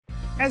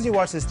As you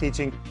watch this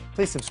teaching,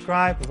 please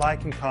subscribe,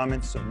 like, and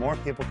comment so more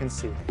people can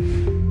see.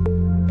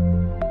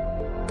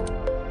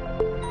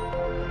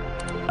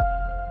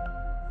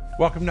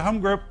 Welcome to Home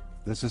Group.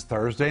 This is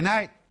Thursday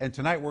night, and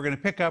tonight we're going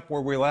to pick up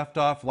where we left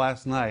off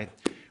last night.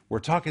 We're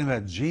talking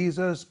about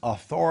Jesus'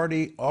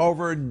 authority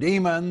over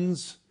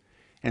demons.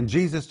 And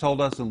Jesus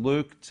told us in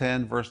Luke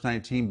 10, verse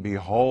 19,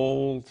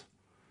 behold.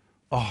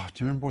 Oh,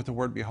 do you remember what the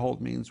word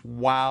behold means?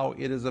 Wow,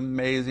 it is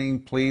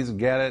amazing. Please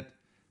get it.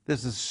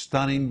 This is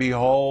stunning.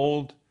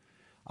 Behold,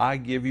 I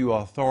give you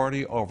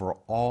authority over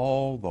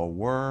all the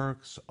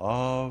works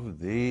of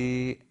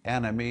the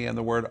enemy. And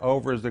the word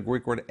over is the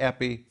Greek word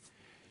epi.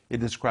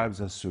 It describes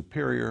a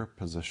superior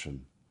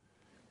position.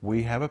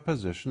 We have a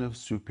position of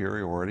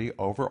superiority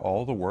over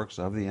all the works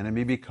of the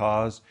enemy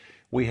because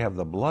we have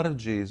the blood of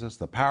Jesus,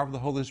 the power of the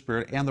Holy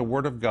Spirit, and the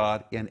Word of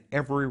God in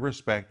every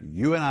respect.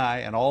 You and I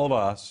and all of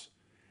us,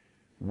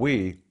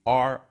 we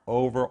are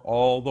over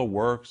all the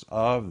works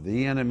of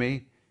the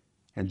enemy.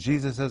 And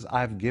Jesus says,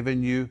 I've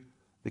given you,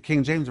 the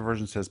King James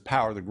Version says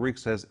power, the Greek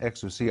says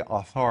exousia,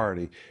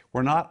 authority.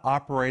 We're not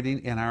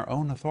operating in our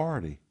own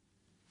authority.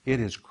 It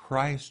is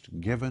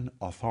Christ-given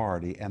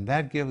authority, and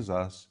that gives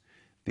us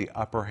the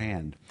upper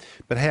hand.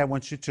 But hey, I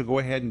want you to go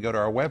ahead and go to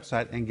our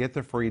website and get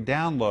the free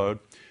download,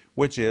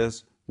 which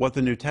is what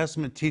the New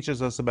Testament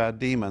teaches us about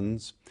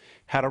demons,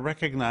 how to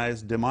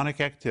recognize demonic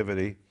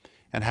activity,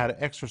 and how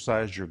to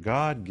exercise your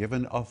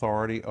God-given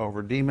authority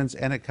over demons.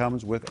 And it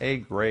comes with a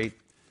great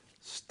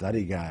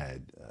study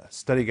guide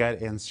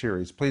and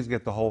series. Please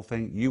get the whole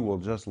thing. You will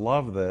just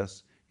love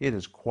this. It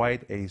is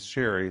quite a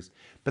series.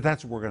 But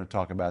that's what we're going to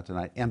talk about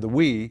tonight. And the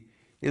we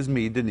is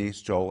me,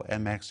 Denise, Joel,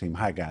 and Maxime.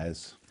 Hi,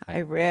 guys. Hi,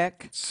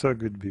 Rick. So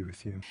good to be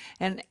with you.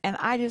 And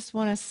I just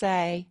want to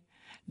say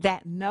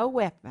that no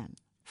weapon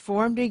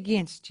formed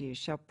against you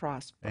shall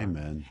prosper.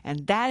 Amen.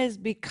 And that is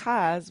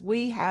because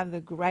we have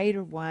the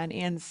greater one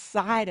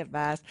inside of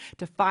us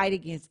to fight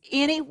against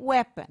any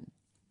weapon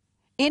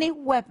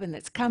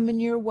that's coming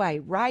your way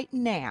right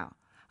now.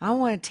 I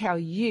want to tell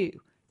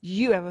you,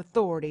 you have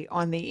authority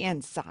on the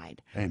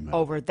inside. Amen.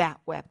 Over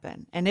that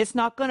weapon. And it's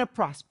not going to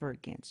prosper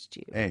against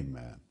you.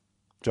 Amen.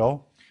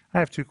 Joel? I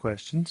have two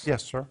questions.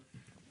 Yes, sir.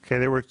 Okay,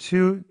 there were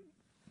two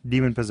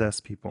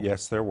demon-possessed people.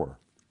 Yes, there were.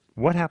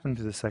 What happened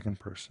to the second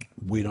person?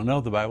 We don't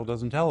know. The Bible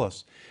doesn't tell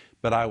us.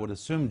 But I would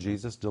assume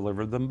Jesus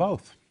delivered them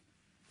both.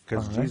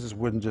 Because Jesus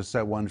wouldn't just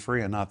set one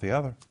free and not the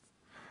other.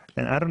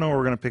 And I don't know where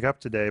we're going to pick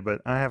up today,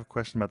 but I have a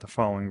question about the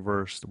following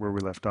verse where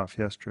we left off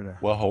yesterday.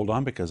 Well, hold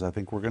on, because I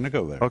think we're going to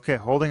go there. Okay,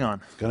 holding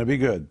on. It's going to be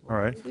good. All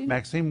right.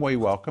 Maxime, we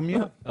welcome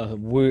you.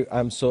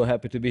 I'm so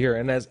happy to be here.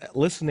 And as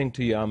listening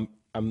to you,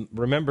 I'm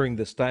remembering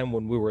this time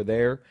when we were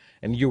there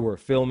and you were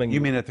filming.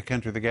 You mean at the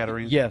Country of the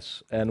Gadarenes?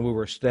 Yes, and we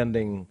were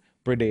standing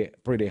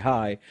pretty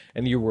high,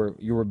 and you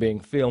were being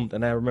filmed.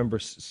 And I remember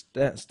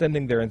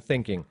standing there and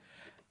thinking,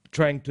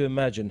 trying to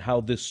imagine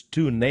how these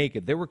two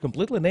naked, they were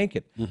completely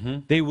naked. Mm-hmm.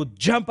 They would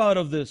jump out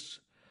of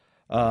this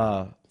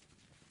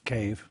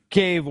cave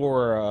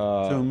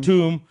or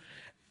tomb.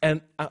 And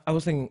I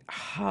was thinking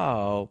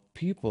how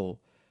people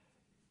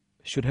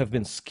should have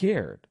been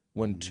scared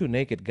when two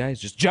naked guys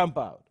just jump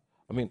out.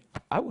 I mean,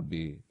 I would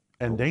be.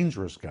 And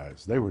dangerous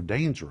guys. They were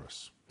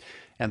dangerous.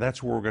 And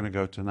that's where we're going to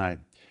go tonight.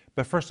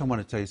 But first I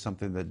want to tell you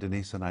something that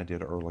Denise and I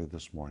did early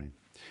this morning.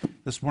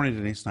 This morning,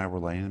 Denise and I were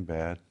laying in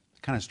bed.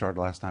 It kind of started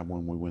last night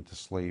when we went to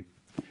sleep.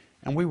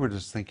 And we were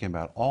just thinking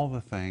about all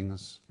the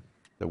things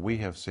that we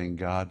have seen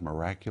God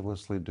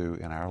miraculously do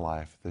in our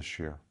life this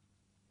year.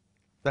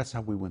 That's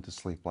how we went to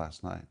sleep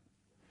last night.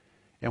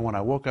 And when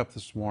I woke up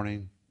this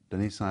morning,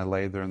 Denise and I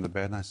laid there in the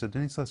bed, and I said,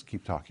 Denise, let's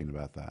keep talking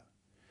about that.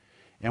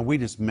 And we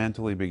just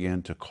mentally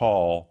began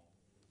to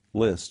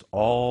list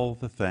all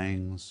the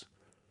things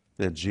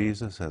that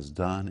Jesus has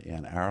done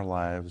in our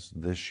lives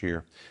this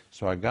year.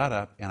 So I got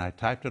up and I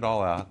typed it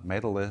all out,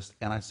 made a list,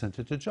 and I sent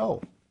it to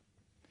Joel.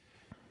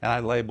 And I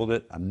labeled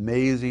it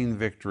Amazing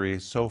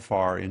Victories So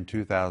Far in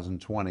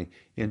 2020.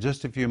 In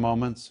just a few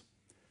moments,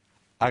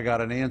 I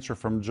got an answer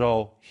from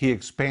Joel. He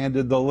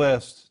expanded the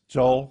list.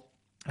 Joel?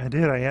 I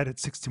did. I added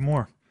 60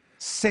 more.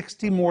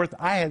 60 more.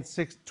 I had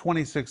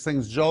 26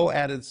 things. Joel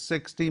added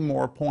 60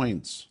 more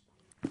points.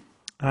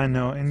 I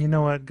know. And you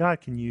know what?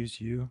 God can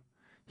use you.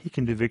 He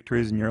can do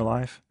victories in your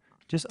life.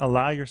 Just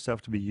allow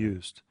yourself to be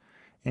used.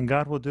 And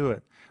God will do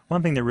it.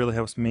 One thing that really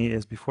helps me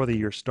is before the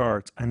year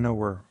starts, I know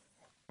we're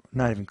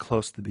not even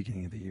close to the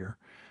beginning of the year.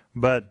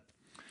 But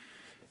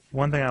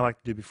one thing I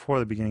like to do before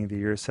the beginning of the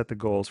year is set the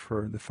goals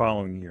for the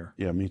following year.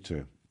 Yeah, me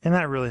too. And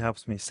that really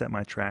helps me set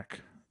my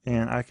track.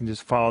 And I can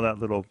just follow that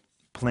little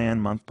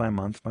plan month by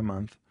month by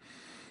month.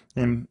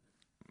 And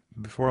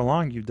before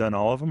long, you've done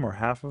all of them or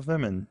half of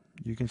them, and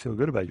you can feel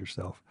good about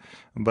yourself.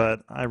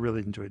 But I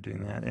really enjoy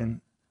doing that. And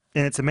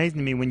it's amazing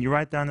to me when you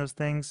write down those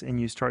things and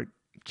you start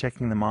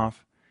checking them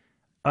off,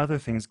 other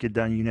things get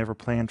done you never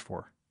planned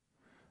for.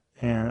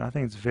 And I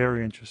think it's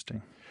very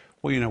interesting.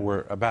 Well, you know,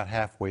 we're about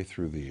halfway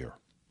through the year.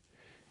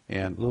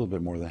 And a little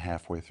bit more than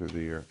halfway through the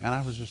year. And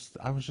I was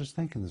just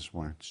thinking this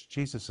morning,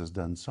 Jesus has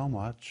done so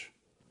much,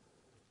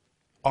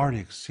 already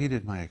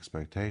exceeded my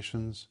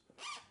expectations.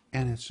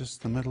 And it's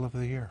just the middle of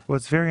the year.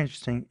 What's very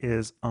interesting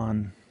is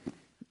on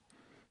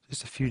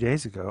just a few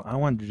days ago, I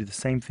wanted to do the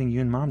same thing you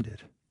and Mom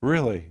did.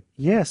 Really?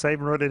 Yes, I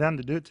even wrote it down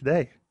to do it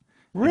today.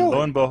 And lo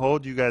Really? and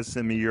behold, you guys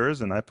sent me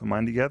yours, and I put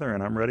mine together,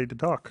 and I'm ready to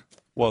talk.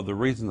 Well, the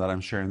reason that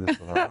I'm sharing this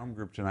with our home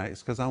group tonight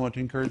is because I want to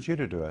encourage you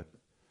to do it.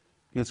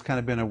 It's kind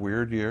of been a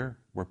weird year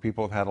where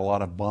people have had a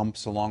lot of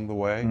bumps along the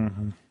way.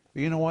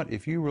 But you know what?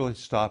 If you really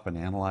stop and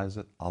analyze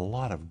it, a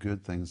lot of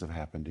good things have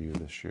happened to you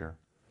this year.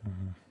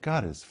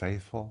 God is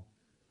faithful.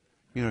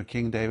 You know,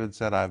 King David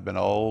said, I've been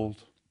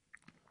old,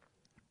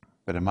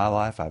 but in my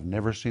life I've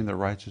never seen the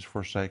righteous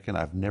forsaken.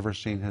 I've never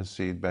seen his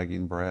seed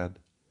begging bread.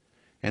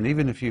 And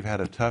even if you've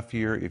had a tough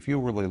year, if you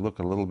really look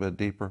a little bit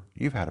deeper,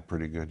 you've had a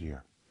pretty good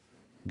year.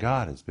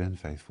 God has been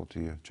faithful to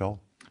you. Joel?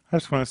 I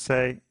just want to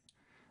say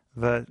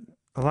that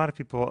a lot of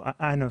people,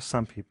 I know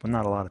some people,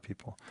 not a lot of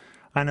people.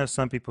 I know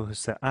some people who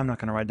say, I'm not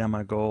going to write down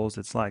my goals.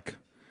 It's like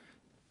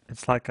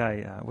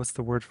what's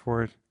the word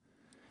for it?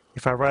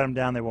 If I write them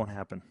down, they won't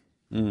happen.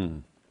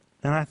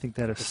 And I think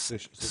that is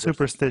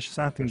superstitious.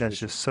 I think that's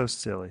just so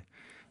silly.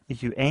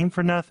 If you aim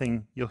for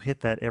nothing, you'll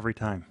hit that every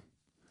time.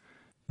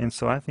 And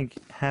so I think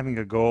having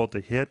a goal to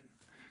hit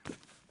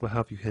will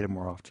help you hit it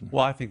more often.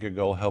 Well, I think a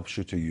goal helps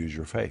you to use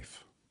your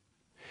faith.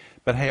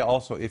 But hey,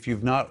 also, if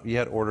you've not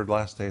yet ordered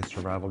Last Day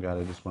Survival Guide,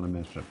 I just want to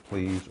mention it.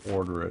 Please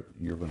order it.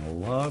 You're going to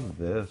love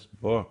this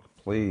book.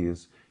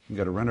 Please. You can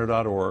go to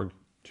renter.org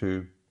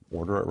to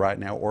order it right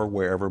now or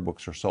wherever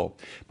books are sold.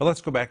 But let's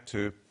go back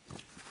to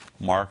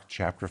Mark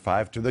chapter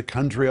 5, to the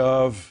country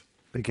of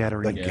The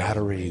Gadarene. the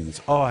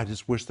Gadarenes. Oh, I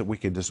just wish that we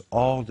could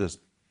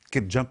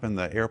could jump in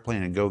the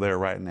airplane and go there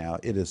right now.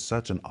 It is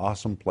such an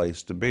awesome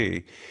place to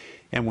be.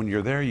 And when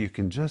you're there, you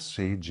can just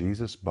see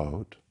Jesus'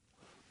 boat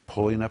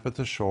pulling up at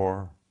the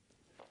shore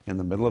in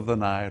the middle of the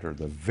night or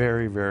the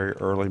very, very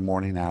early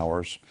morning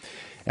hours.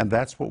 And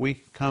that's what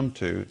we come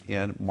to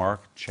in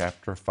Mark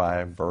chapter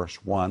 5,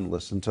 verse 1.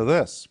 Listen to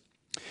this.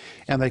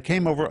 And they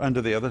came over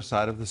unto the other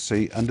side of the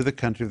sea, unto the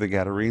country of the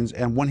Gadarenes.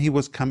 And when he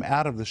was come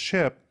out of the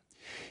ship,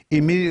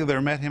 immediately there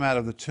met him out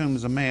of the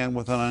tombs a man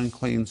with an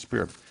unclean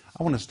spirit.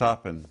 I want to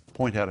stop and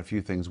point out a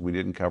few things we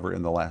didn't cover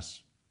in the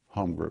last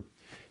home group.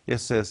 It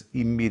says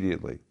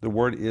immediately. The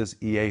word is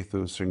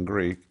iathus in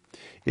Greek.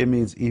 It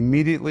means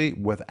immediately,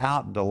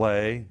 without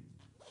delay.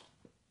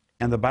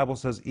 And the Bible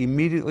says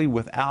immediately,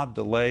 without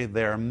delay,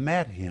 there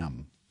met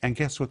him. And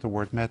guess what the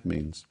word met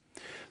means?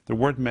 The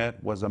word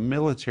met was a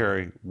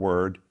military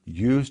word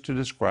used to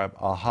describe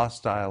a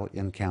hostile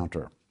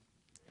encounter,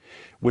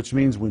 which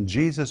means when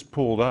Jesus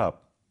pulled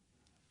up,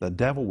 the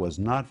devil was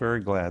not very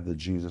glad that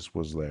Jesus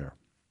was there.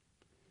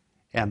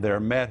 And there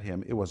met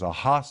him. It was a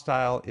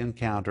hostile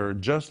encounter,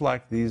 just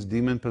like these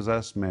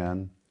demon-possessed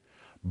men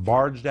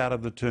barged out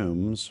of the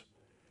tombs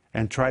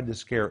and tried to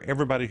scare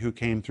everybody who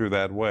came through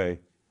that way.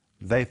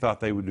 They thought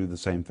they would do the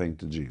same thing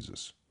to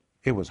Jesus.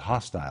 It was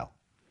hostile.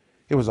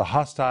 It was a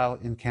hostile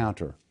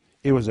encounter.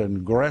 It was an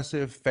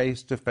aggressive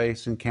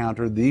face-to-face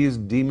encounter. These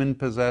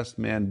demon-possessed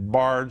men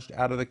barged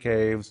out of the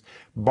caves,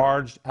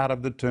 barged out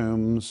of the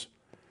tombs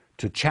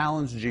to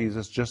challenge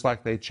Jesus just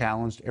like they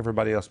challenged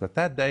everybody else. But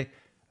that day,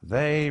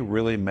 they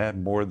really met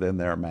more than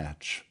their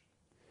match.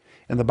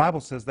 And the Bible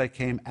says they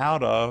came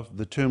out of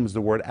the tombs.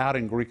 The word out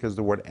in Greek is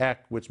the word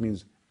ek, which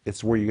means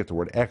it's where you get the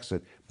word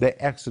exit. They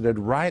exited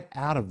right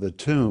out of the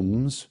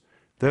tombs.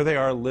 There they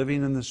are,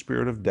 living in the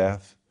spirit of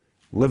death,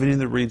 living in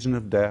the region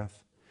of death.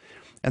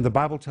 And the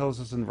Bible tells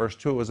us in verse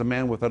 2, it was a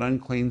man with an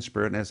unclean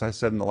spirit. And as I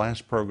said in the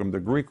last program, the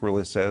Greek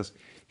really says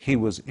he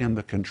was in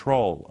the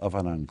control of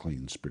an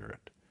unclean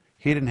spirit.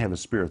 He didn't have a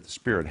spirit. The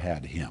spirit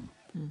had him.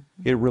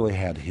 It really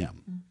had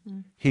him.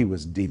 He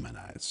was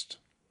demonized.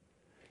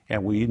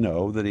 And we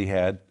know that he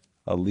had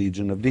a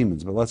legion of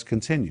demons. But let's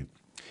continue.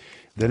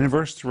 Then in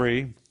verse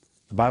 3,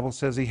 the Bible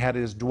says he had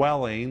his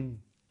dwelling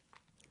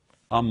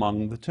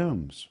among the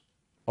tombs.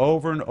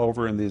 Over and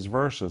over in these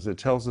verses, it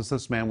tells us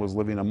this man was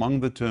living among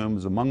the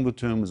tombs, among the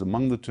tombs,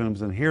 among the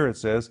tombs. And here it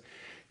says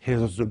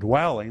his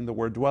dwelling, the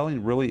word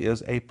dwelling really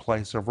is a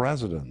place of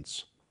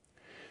residence,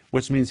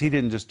 which means he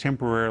didn't just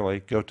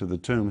temporarily go to the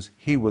tombs.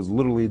 He was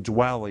literally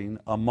dwelling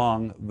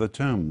among the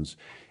tombs.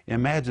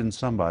 Imagine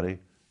somebody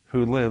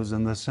who lives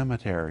in the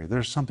cemetery.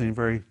 There's something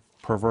very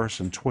perverse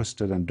and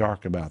twisted and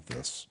dark about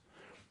this.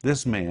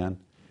 This man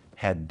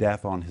had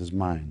death on his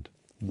mind.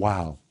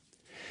 Wow.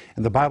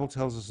 And the Bible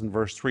tells us in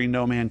verse 3,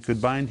 no man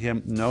could bind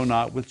him, no,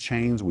 not with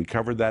chains. We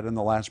covered that in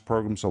the last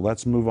program, so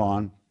let's move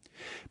on.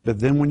 But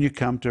then when you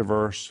come to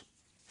verse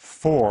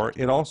 4,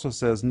 it also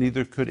says,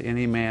 neither could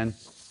any man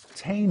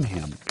tame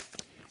him.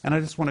 And I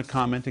just want to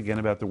comment again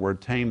about the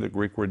word tame. The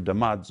Greek word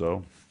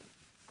damazo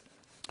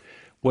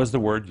was the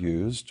word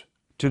used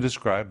to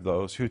describe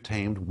those who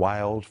tamed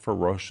wild,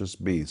 ferocious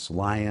beasts,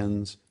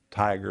 lions,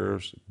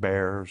 tigers,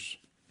 bears.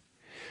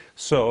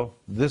 So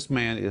this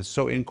man is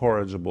so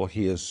incorrigible.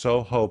 He is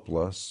so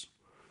hopeless.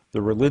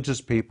 The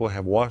religious people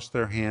have washed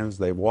their hands.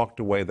 They've walked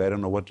away. They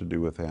don't know what to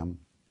do with him.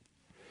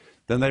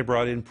 Then they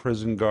brought in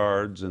prison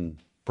guards and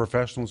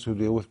professionals who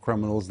deal with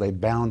criminals. They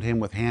bound him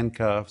with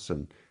handcuffs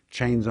and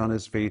chains on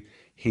his feet.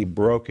 He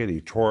broke it.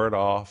 He tore it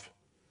off.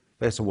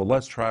 They said, well,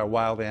 let's try a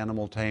wild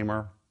animal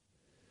tamer.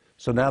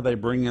 So now they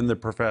bring in the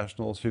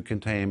professionals who can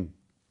tame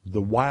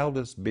the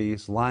wildest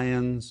beasts,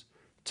 lions,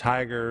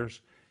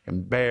 tigers,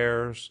 and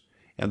bears,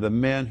 and the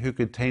men who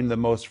could tame the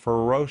most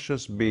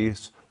ferocious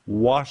beasts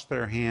wash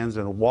their hands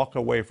and walk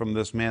away from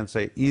this man,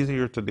 say,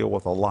 easier to deal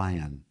with a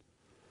lion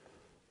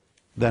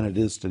than it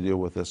is to deal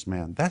with this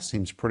man. That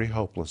seems pretty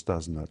hopeless,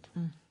 doesn't it?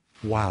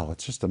 Wow,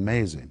 it's just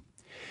amazing.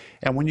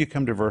 And when you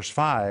come to verse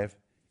 5,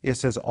 it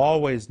says,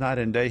 always night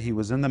and day he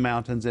was in the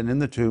mountains and in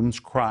the tombs,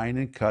 crying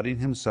and cutting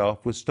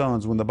himself with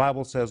stones. When the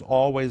Bible says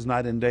always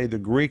night and day, the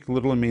Greek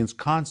literally means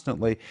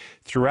constantly,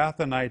 throughout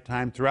the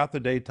nighttime, throughout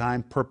the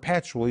daytime,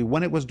 perpetually,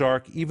 when it was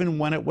dark, even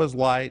when it was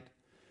light.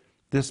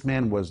 This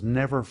man was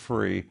never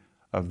free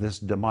of this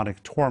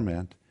demonic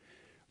torment.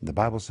 The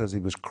Bible says he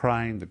was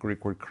crying, the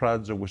Greek word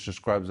kradzo, which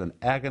describes an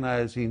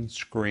agonizing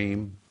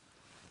scream.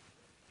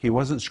 He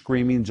wasn't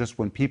screaming just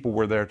when people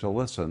were there to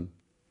listen.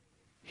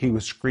 He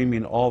was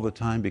screaming all the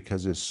time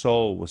because his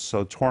soul was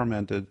so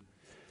tormented.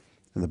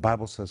 And the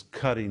Bible says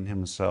cutting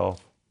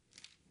himself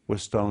with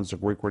stones. The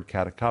Greek word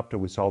katakopta,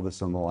 we saw this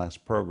in the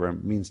last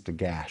program, means to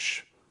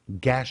gash.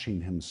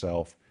 Gashing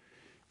himself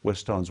with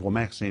stones. Well,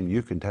 Maxime,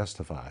 you can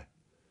testify.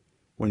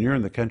 When you're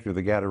in the country of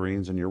the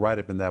Gadarenes and you're right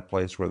up in that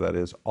place where that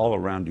is, all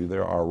around you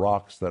there are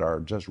rocks that are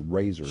just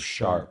razor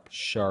sharp.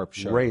 Sharp.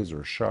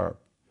 Razor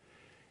sharp.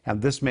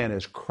 And this man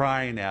is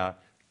crying out,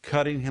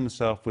 cutting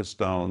himself with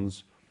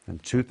stones.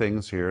 And two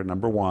things here.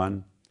 Number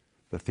one,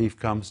 the thief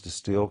comes to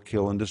steal,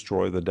 kill, and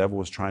destroy. The devil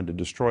was trying to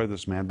destroy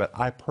this man. But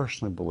I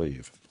personally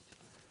believe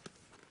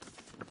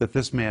that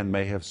this man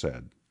may have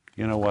said,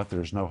 you know what,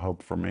 there's no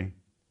hope for me.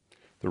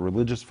 The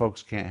religious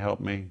folks can't help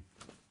me.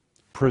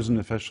 Prison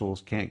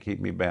officials can't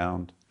keep me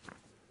bound.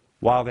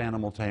 Wild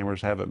animal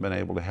tamers haven't been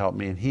able to help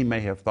me. And he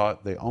may have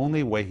thought the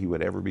only way he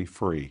would ever be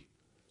free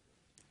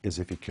is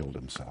if he killed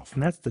himself.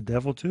 And that's the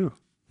devil too.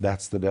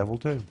 That's the devil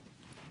too.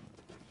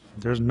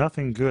 There's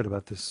nothing good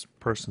about this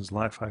person's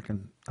life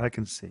I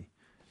can see,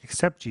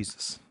 except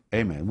Jesus.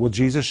 Amen. Well,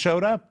 Jesus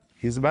showed up.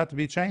 He's about to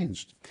be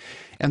changed.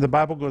 And the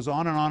Bible goes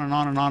on and on and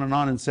on and on and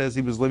on and says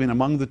he was living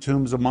among the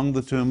tombs, among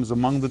the tombs,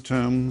 among the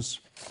tombs.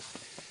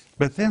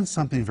 But then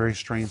something very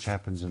strange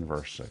happens in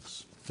verse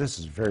 6. This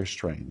is very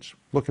strange.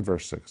 Look at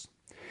verse 6.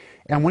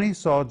 And when he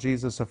saw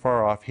Jesus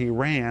afar off, he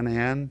ran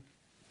and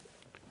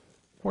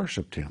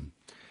worshiped him.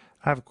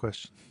 I have a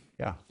question.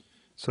 Yeah.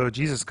 So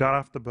Jesus got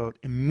off the boat.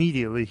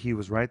 Immediately he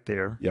was right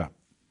there. Yeah.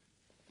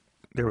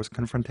 There was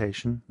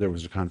confrontation. There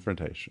was a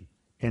confrontation.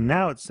 And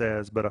now it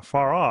says, but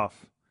afar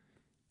off,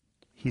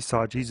 he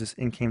saw Jesus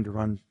and came to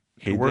run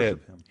to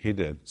worship him. He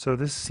did. So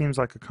this seems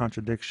like a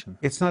contradiction.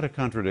 It's not a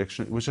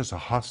contradiction. It was just a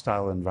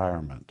hostile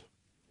environment.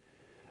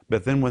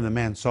 But then when the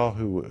man saw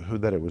who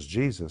that it was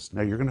Jesus,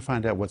 now you're going to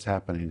find out what's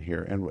happening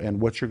here and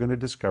what you're going to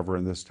discover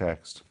in this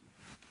text.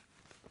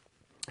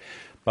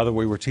 By the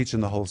way, we're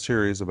teaching the whole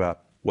series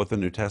about what the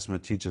New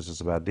Testament teaches us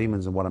about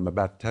demons, and what I'm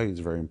about to tell you is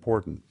very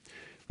important.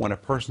 When a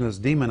person is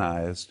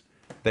demonized,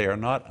 they are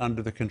not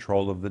under the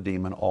control of the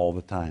demon all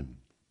the time.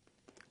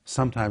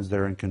 Sometimes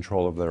they're in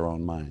control of their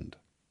own mind.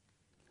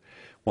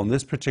 Well, in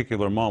this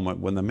particular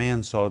moment, when the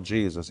man saw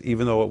Jesus,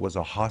 even though it was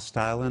a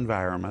hostile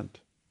environment,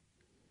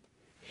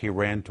 he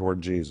ran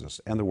toward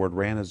Jesus. And the word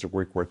ran is the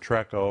Greek word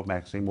treko.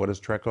 Maxime, what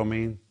does treko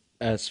mean?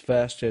 As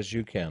fast as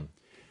you can.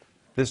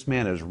 This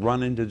man is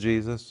running to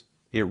Jesus.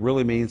 It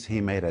really means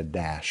he made a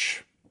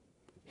dash.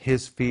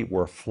 His feet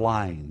were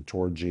flying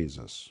toward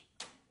Jesus.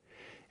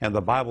 And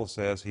the Bible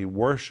says he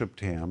worshiped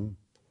him.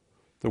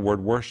 The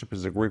word worship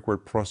is the Greek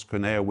word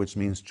proskuneo, which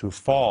means to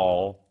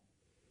fall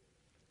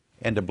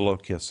and to blow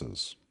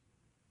kisses.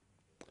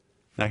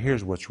 Now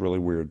here's what's really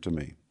weird to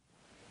me.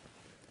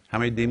 How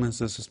many demons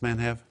does this man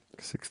have?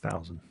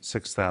 6,000.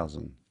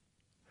 6,000.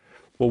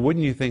 Well,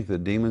 wouldn't you think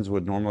that demons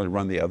would normally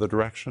run the other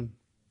direction?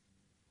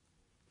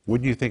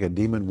 Wouldn't you think a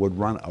demon would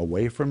run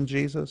away from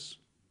Jesus?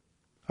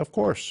 Of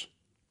course.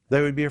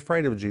 They would be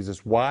afraid of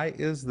Jesus. Why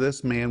is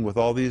this man with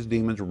all these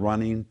demons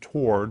running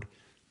toward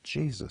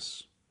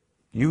Jesus?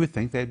 You would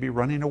think they'd be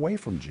running away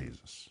from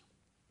Jesus.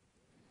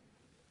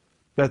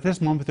 But at this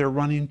moment, they're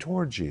running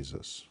toward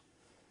Jesus.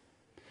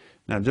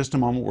 Now, in just a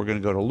moment, we're going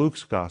to go to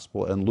Luke's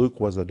gospel, and Luke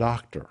was a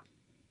doctor.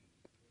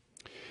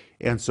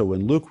 And so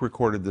when Luke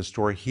recorded this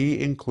story, he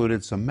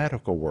included some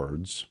medical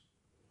words,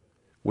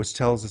 which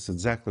tells us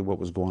exactly what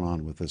was going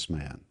on with this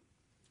man.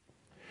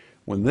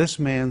 When this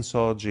man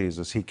saw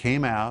Jesus, he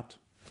came out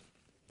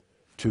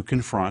to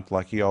confront,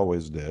 like he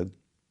always did.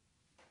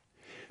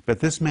 But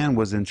this man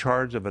was in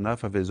charge of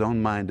enough of his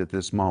own mind at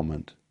this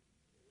moment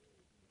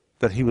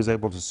that he was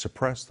able to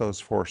suppress those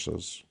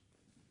forces.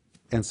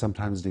 And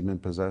sometimes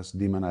demon-possessed,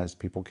 demonized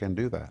people can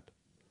do that.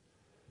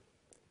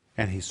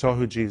 And he saw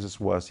who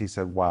Jesus was. He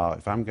said, wow,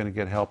 if I'm going to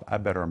get help, I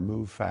better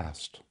move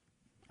fast.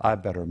 I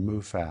better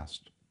move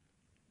fast.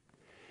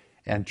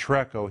 And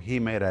treko, he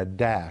made a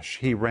dash.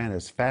 He ran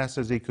as fast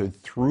as he could,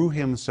 threw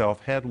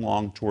himself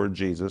headlong toward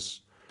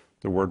Jesus.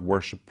 The word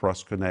worship,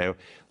 proskuneo,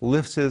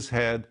 lifts his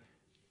head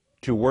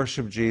to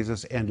worship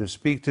Jesus and to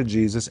speak to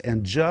Jesus.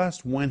 And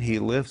just when he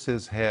lifts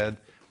his head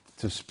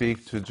to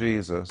speak to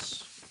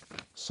Jesus,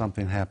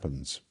 something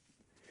happens.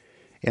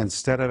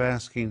 Instead of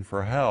asking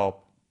for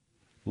help,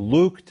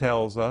 Luke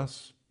tells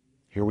us,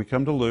 here we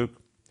come to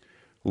Luke,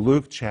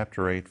 Luke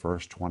chapter 8,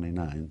 verse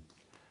 29,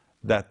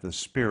 that the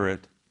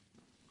Spirit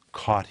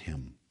caught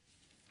him.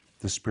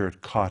 The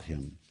Spirit caught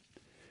him.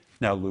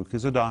 Now, Luke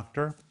is a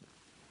doctor,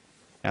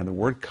 and the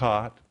word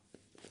caught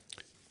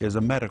is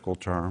a medical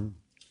term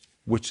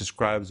which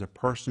describes a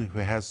person who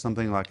has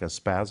something like a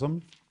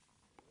spasm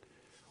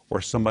or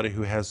somebody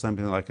who has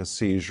something like a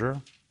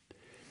seizure.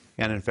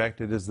 And in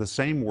fact, it is the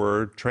same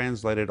word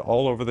translated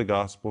all over the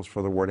Gospels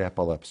for the word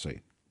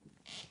epilepsy.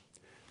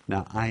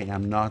 Now, I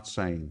am not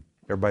saying,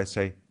 everybody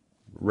say,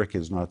 Rick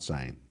is not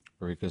saying.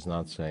 Rick is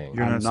not saying.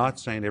 You're I'm not not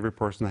saying every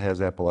person that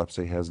has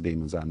epilepsy has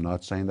demons. I'm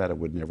not saying that. I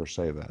would never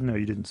say that. No,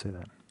 you didn't say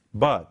that.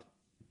 But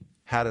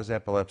how does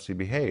epilepsy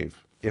behave?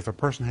 If a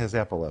person has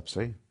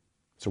epilepsy,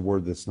 it's a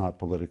word that's not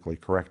politically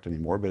correct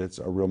anymore, but it's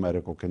a real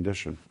medical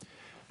condition.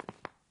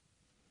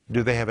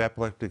 Do they have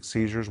epileptic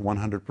seizures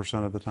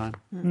 100% of the time?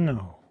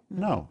 No.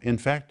 No. In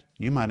fact,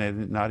 you might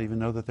not even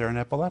know that they're an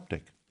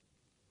epileptic.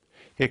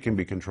 It can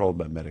be controlled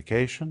by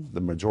medication.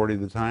 The majority of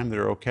the time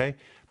they're okay.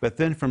 But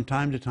then from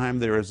time to time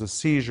there is a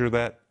seizure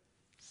that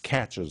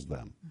catches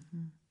them.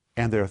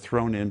 And they're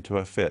thrown into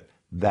a fit.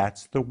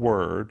 That's the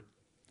word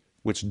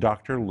which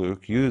Dr.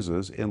 Luke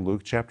uses in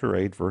Luke chapter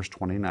 8, verse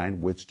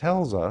 29, which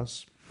tells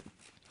us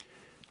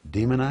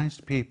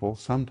demonized people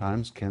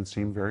sometimes can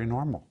seem very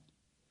normal.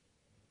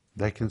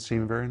 They can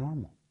seem very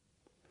normal.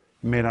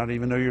 You may not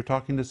even know you're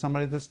talking to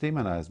somebody that's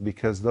demonized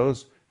because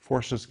those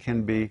forces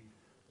can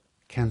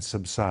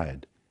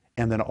subside.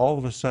 And then all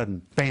of a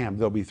sudden, bam,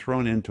 they'll be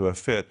thrown into a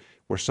fit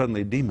where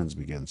suddenly demons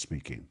begin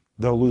speaking.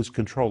 They'll lose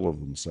control of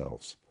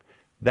themselves.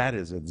 That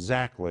is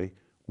exactly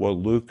what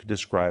Luke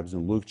describes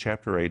in Luke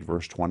chapter 8,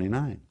 verse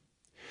 29.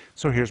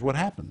 So here's what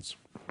happens.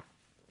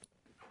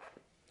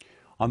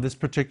 On this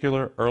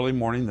particular early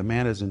morning, the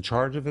man is in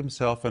charge of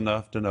himself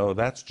enough to know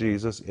that's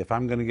Jesus. If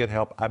I'm going to get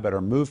help, I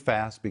better move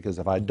fast, because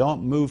if I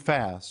don't move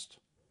fast,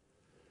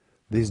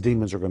 these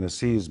demons are going to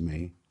seize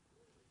me,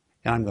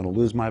 and I'm going to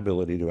lose my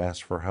ability to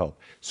ask for help.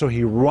 So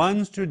he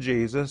runs to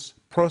Jesus,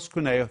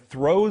 proskuneo,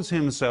 throws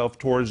himself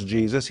towards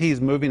Jesus.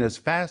 He's moving as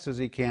fast as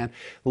he can,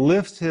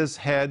 lifts his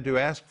head to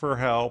ask for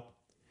help.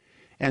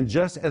 And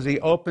just as he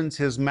opens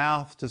his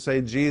mouth to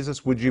say,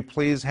 Jesus, would you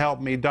please help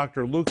me?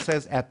 Dr. Luke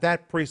says at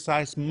that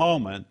precise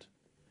moment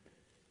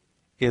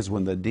is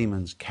when the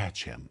demons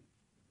catch him.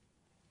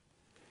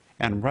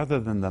 And rather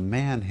than the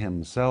man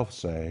himself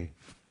say,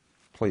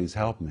 please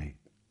help me,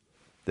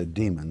 the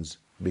demons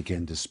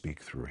begin to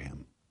speak through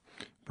him.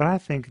 But I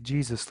think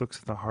Jesus looks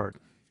at the heart.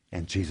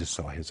 And Jesus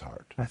saw his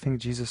heart. I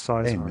think Jesus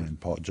saw his heart. Amen,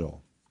 Paul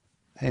Joel.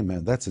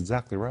 Amen. That's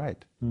exactly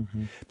right.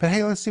 But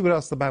hey, let's see what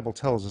else the Bible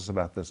tells us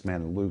about this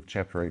man in Luke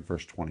chapter 8,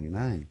 verse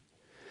 29.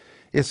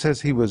 It says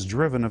he was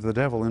driven of the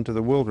devil into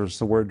the wilderness.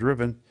 The word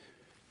driven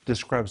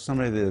describes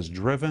somebody that is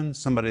driven,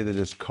 somebody that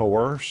is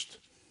coerced,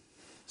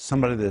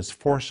 somebody that is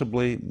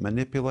forcibly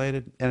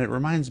manipulated. And it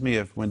reminds me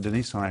of when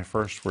Denise and I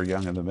first were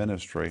young in the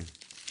ministry.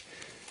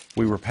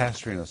 We were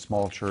pastoring a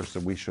small church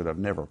that we should have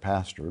never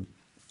pastored.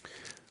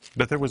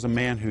 But there was a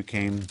man who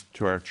came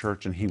to our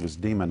church and he was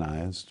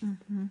demonized.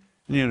 And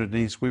you know,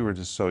 Denise, we were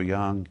just so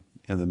young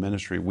in the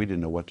ministry, we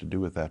didn't know what to do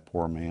with that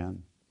poor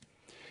man.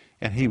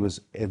 And he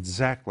was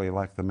exactly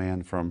like the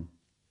man from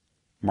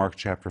Mark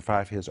chapter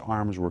 5. His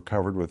arms were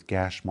covered with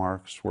gash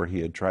marks where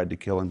he had tried to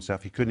kill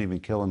himself. He couldn't even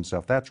kill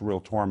himself. That's real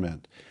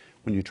torment,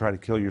 when you try to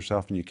kill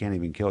yourself and you can't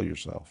even kill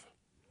yourself.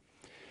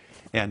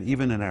 And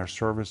even in our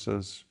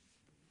services,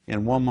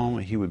 in one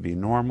moment he would be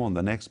normal, and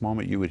the next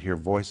moment you would hear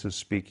voices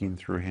speaking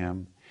through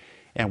him.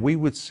 And we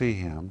would see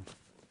him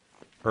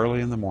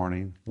early in the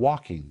morning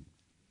walking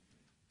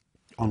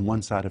on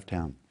one side of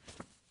town.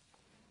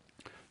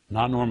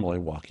 Not normally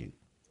walking,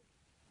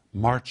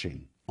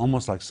 marching,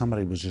 almost like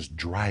somebody was just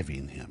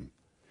driving him,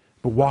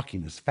 but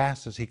walking as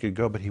fast as he could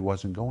go, but he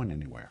wasn't going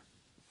anywhere.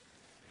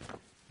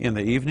 In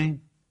the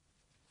evening,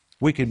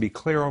 we could be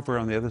clear over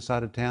on the other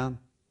side of town,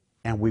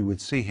 and we would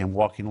see him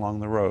walking along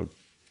the road,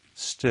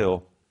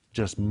 still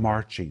just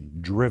marching,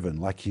 driven,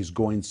 like he's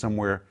going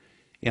somewhere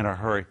in a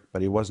hurry,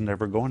 but he wasn't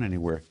ever going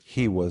anywhere.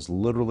 He was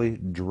literally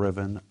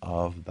driven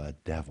of the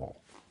devil.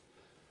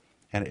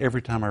 And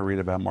every time I read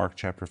about Mark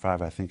chapter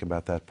 5, I think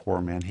about that poor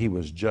man. He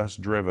was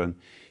just driven.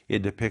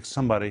 It depicts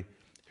somebody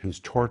who's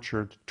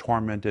tortured,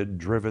 tormented,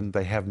 driven.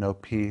 They have no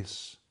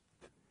peace.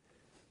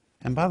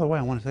 And by the way,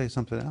 I want to tell you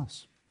something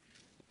else.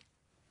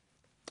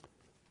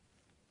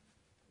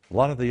 A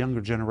lot of the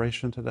younger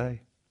generation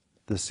today,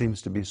 this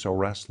seems to be so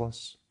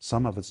restless.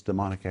 Some of it's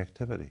demonic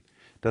activity.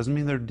 Doesn't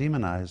mean they're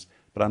demonized,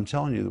 but I'm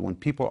telling you that when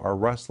people are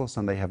restless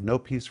and they have no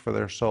peace for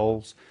their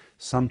souls,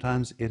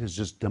 sometimes it is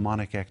just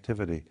demonic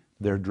activity.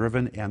 They're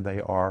driven and they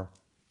are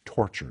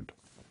tortured.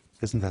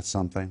 Isn't that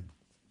something?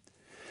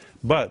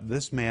 But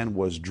this man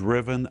was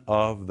driven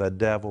of the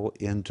devil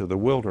into the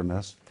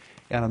wilderness.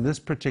 And on this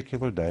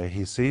particular day,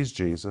 he sees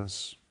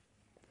Jesus.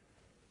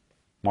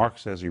 Mark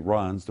says he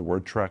runs, the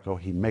word trecho,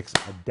 he makes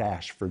a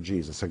dash for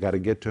Jesus. I got to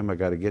get to him, I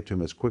got to get to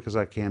him as quick as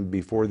I can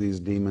before these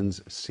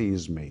demons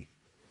seize me.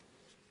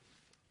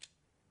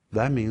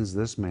 That means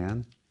this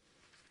man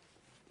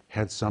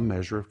had some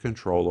measure of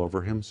control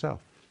over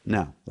himself.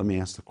 Now, let me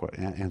answer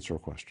a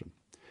question.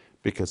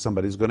 Because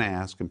somebody's going to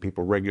ask, and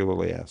people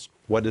regularly ask,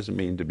 what does it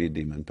mean to be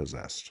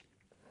demon-possessed?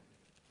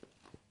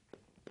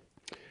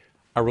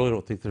 I really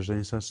don't think there's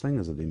any such thing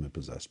as a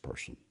demon-possessed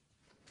person.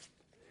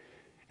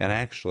 And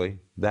actually,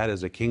 that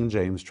is a King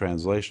James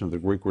translation of the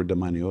Greek word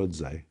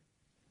demoniodze,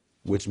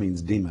 which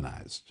means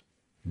demonized.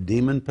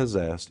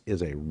 Demon-possessed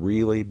is a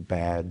really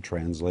bad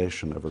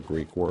translation of a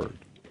Greek word.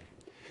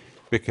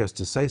 Because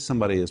to say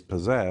somebody is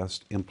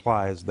possessed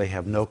implies they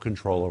have no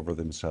control over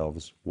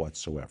themselves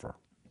whatsoever.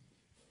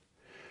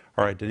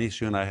 All right, Denise,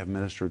 you and I have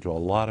ministered to a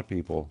lot of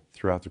people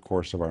throughout the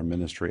course of our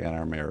ministry and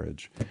our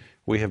marriage.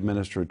 We have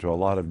ministered to a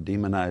lot of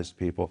demonized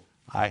people.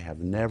 I have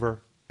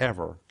never,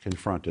 ever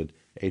confronted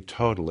a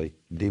totally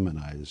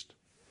demonized,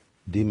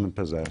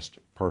 demon-possessed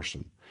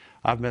person.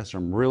 I've met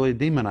some really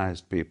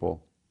demonized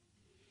people,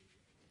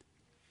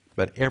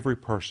 but every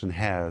person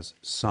has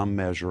some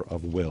measure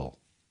of will.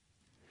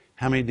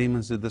 How many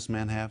demons did this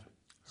man have?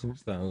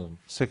 6,000.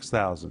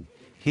 6,000.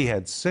 He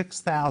had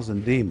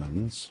 6,000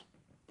 demons,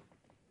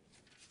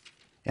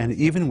 and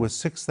even with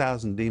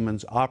 6,000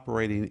 demons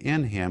operating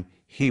in him,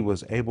 he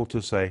was able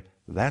to say,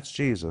 that's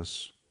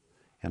Jesus,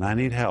 and I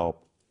need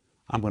help.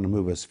 I'm going to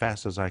move as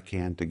fast as I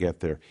can to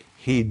get there.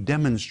 He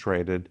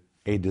demonstrated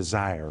a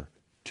desire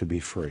to be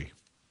free.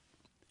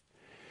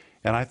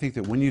 And I think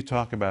that when you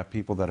talk about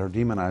people that are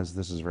demonized,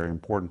 this is very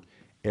important.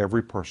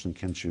 Every person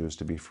can choose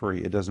to be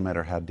free. It doesn't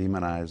matter how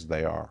demonized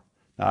they are.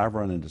 Now, I've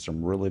run into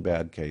some really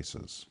bad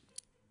cases.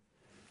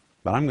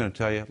 But I'm going to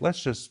tell you,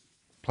 let's just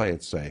play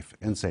it safe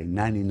and say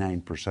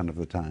 99% of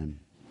the time,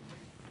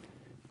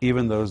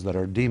 even those that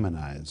are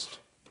demonized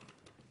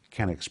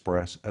can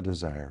express a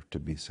desire to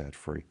be set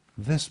free.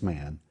 This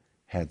man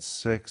had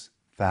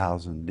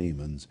 6,000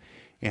 demons,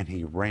 and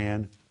he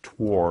ran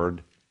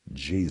toward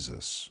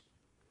Jesus.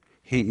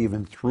 He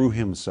even threw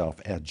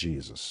himself at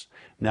Jesus.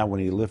 Now, when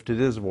he lifted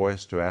his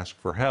voice to ask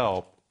for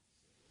help,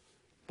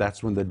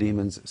 that's when the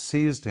demons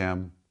seized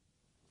him.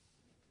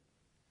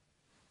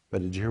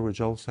 But did you hear what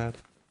Joel said?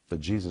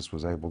 But Jesus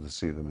was able to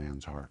see the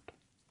man's heart.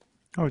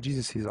 Oh,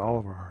 Jesus sees all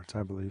of our hearts,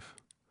 I believe.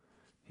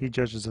 He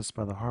judges us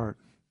by the heart.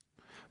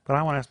 But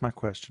I want to ask my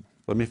question.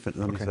 Let me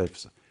say,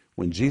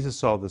 when Jesus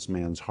saw this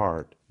man's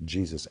heart,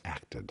 Jesus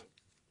acted.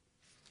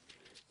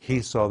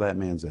 He saw that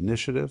man's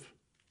initiative.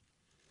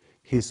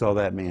 He saw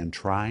that man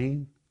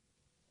trying.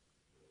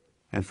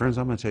 And friends,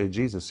 I'm going to tell you,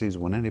 Jesus sees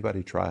when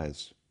anybody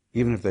tries,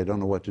 even if they don't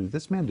know what to do.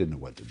 This man didn't know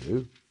what to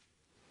do.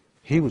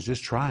 He was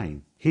just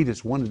trying. He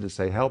just wanted to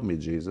say, help me,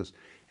 Jesus.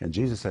 And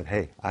Jesus said,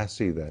 hey, I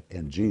see that.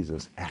 And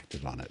Jesus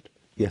acted on it.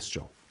 Yes,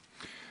 Joel.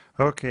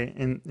 Okay,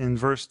 in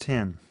verse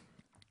 10.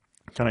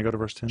 Can I go to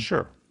verse 10?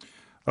 Sure.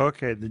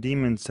 Okay, the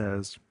demon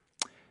says,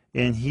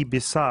 and he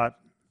besought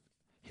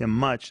him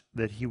much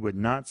that he would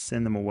not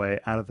send them away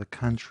out of the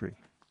country.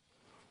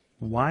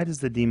 Why does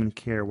the demon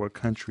care what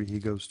country he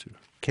goes to?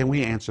 Can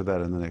we answer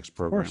that in the next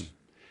program? Of course.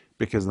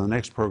 Because in the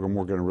next program,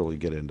 we're going to really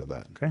get into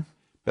that. Okay.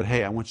 But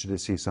hey, I want you to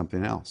see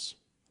something else.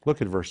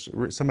 Look at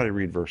somebody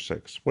read verse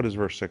 6. What does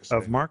verse 6 say?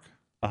 Of Mark?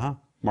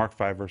 Mark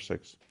 5, verse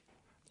 6.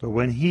 But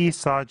when he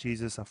saw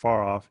Jesus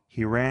afar off,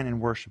 he ran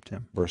and worshipped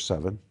him, Verse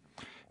 7.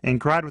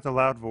 and cried with a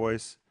loud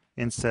voice,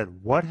 and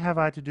said, what have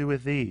I to do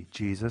with thee,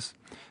 Jesus,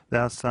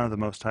 thou Son of the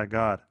Most High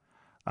God?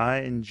 I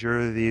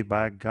adjure thee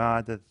by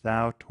God that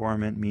thou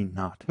torment me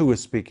not. Who is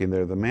speaking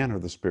there, the man or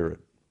the Spirit?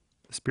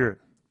 The Spirit.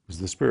 It was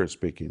the Spirit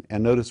speaking.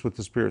 And notice what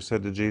the Spirit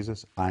said to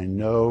Jesus, I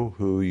know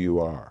who you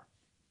are.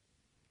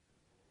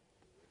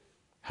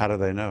 How do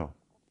they know?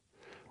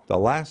 The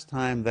last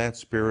time that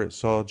Spirit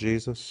saw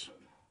Jesus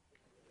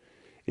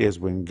is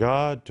when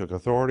God took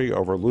authority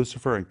over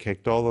Lucifer and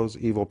kicked all those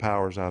evil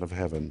powers out of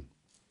heaven.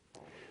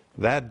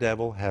 That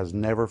devil has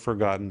never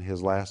forgotten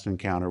his last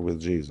encounter with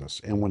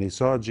Jesus. And when he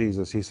saw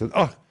Jesus, he said,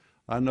 oh,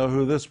 I know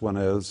who this one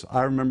is.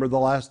 I remember the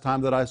last time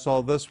that I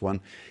saw this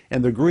one.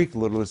 And the Greek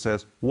literally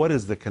says, what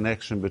is the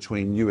connection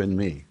between you and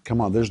me?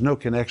 Come on, there's no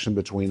connection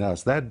between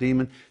us. That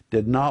demon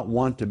did not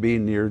want to be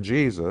near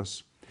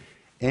Jesus.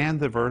 And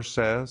the verse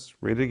says,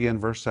 read it again,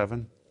 verse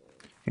 7.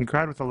 And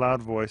cried with a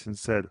loud voice and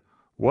said,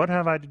 what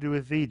have I to do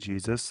with thee,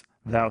 Jesus,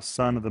 thou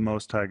Son of the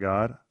Most High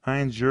God? I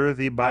adjure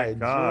thee by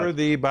God. I adjure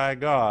thee by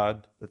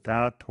God, that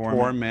thou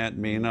torment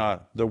me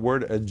not. The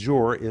word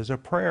adjure is a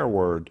prayer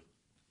word.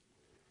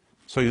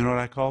 So you know what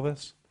I call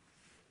this?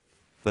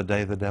 The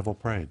day the devil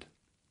prayed.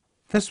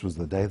 This was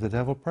the day the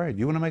devil prayed.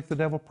 You want to make the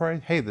devil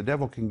pray? Hey, the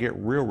devil can get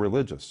real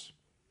religious.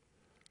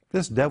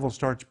 This devil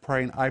starts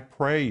praying, I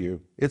pray you.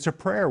 It's a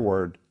prayer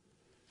word.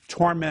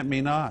 Torment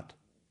me not.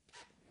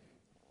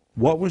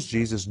 What was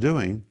Jesus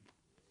doing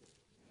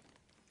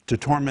to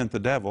torment the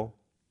devil?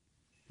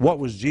 What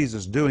was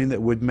Jesus doing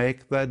that would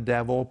make the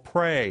devil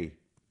pray?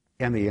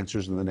 And the answer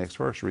is in the next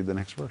verse. Read the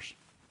next verse.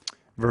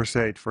 Verse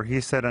 8, for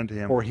he said unto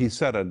him, For he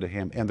said unto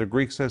him. And the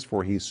Greek says,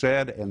 for he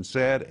said and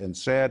said and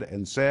said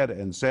and said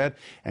and said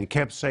and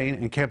kept saying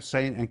and kept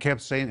saying and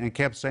kept saying and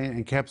kept saying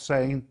and kept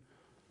saying.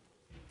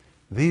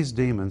 These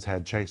demons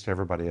had chased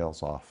everybody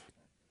else off.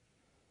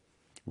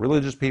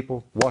 Religious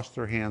people washed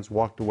their hands,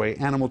 walked away.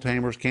 Animal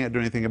tamers can't do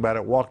anything about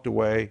it, walked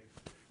away.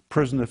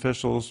 Prison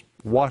officials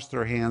washed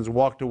their hands,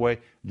 walked away.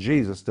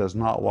 Jesus does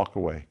not walk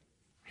away.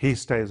 He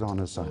stays on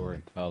his Glory.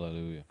 assignment.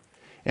 Hallelujah.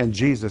 And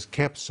Jesus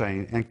kept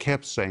saying and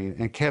kept saying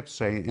and kept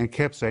saying and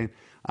kept saying,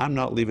 I'm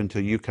not leaving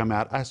till you come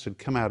out. I said,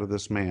 come out of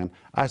this man.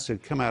 I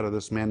said, come out of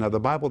this man. Now, the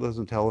Bible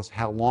doesn't tell us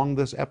how long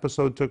this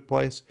episode took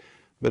place,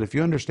 but if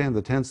you understand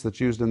the tense that's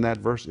used in that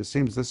verse, it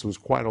seems this was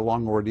quite a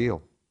long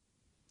ordeal.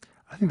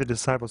 I think the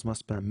disciples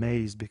must have been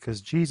amazed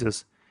because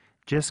Jesus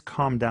just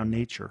calmed down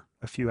nature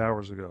a few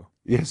hours ago.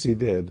 Yes, he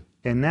did.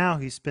 And now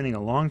he's spending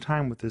a long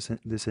time with this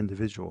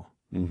individual.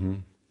 Mm-hmm.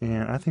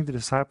 And I think the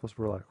disciples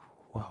were like,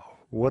 wow,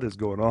 what is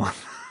going on?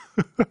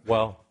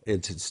 Well,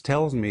 it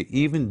tells me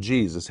even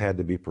Jesus had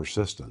to be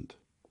persistent.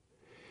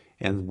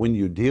 And when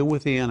you deal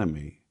with the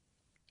enemy,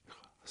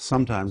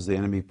 sometimes the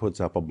enemy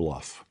puts up a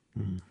bluff.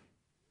 Mm-hmm.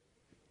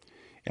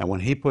 And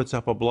when he puts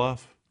up a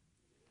bluff,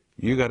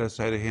 you got to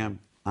say to him,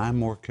 I'm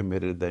more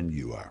committed than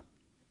you are.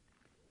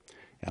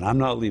 And I'm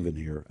not leaving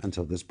here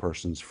until this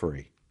person's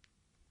free.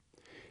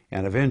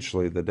 And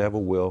eventually the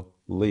devil will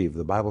leave.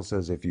 The Bible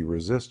says if you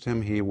resist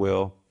him, he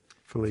will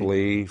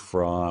flee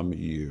from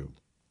you.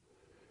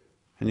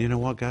 And you know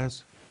what,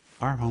 guys?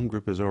 Our home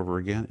group is over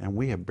again, and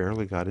we have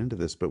barely got into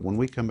this. But when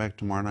we come back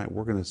tomorrow night,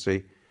 we're going to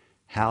see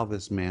how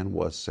this man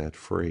was set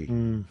free.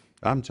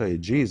 I'm telling you,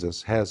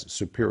 Jesus has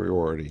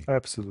superiority.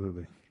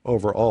 Absolutely.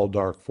 Over all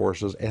dark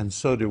forces, and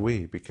so do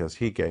we, because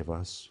he gave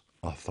us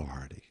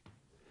authority.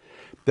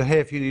 But hey,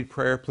 if you need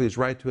prayer, please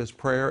write to us,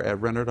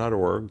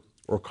 prayer@renner.org,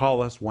 or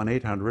call us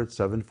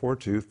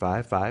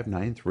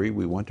 1-800-742-5593.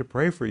 We want to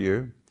pray for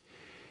you.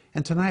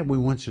 And tonight we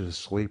want you to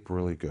sleep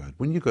really good.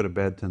 When you go to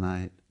bed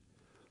tonight,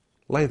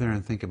 lay there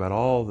and think about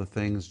all the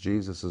things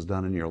Jesus has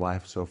done in your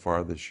life so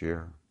far this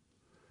year.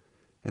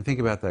 And think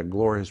about that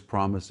glorious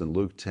promise in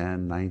Luke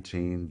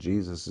 10:19.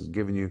 Jesus has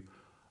given you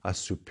a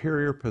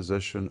superior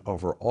position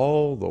over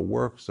all the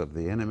works of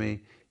the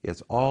enemy.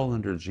 It's all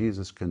under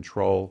Jesus'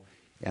 control,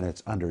 and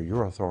it's under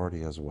your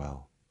authority as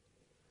well.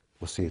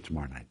 We'll see you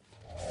tomorrow night.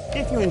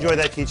 If you enjoyed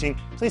that teaching,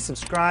 please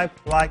subscribe,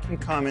 like,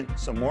 and comment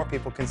so more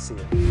people can see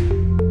it.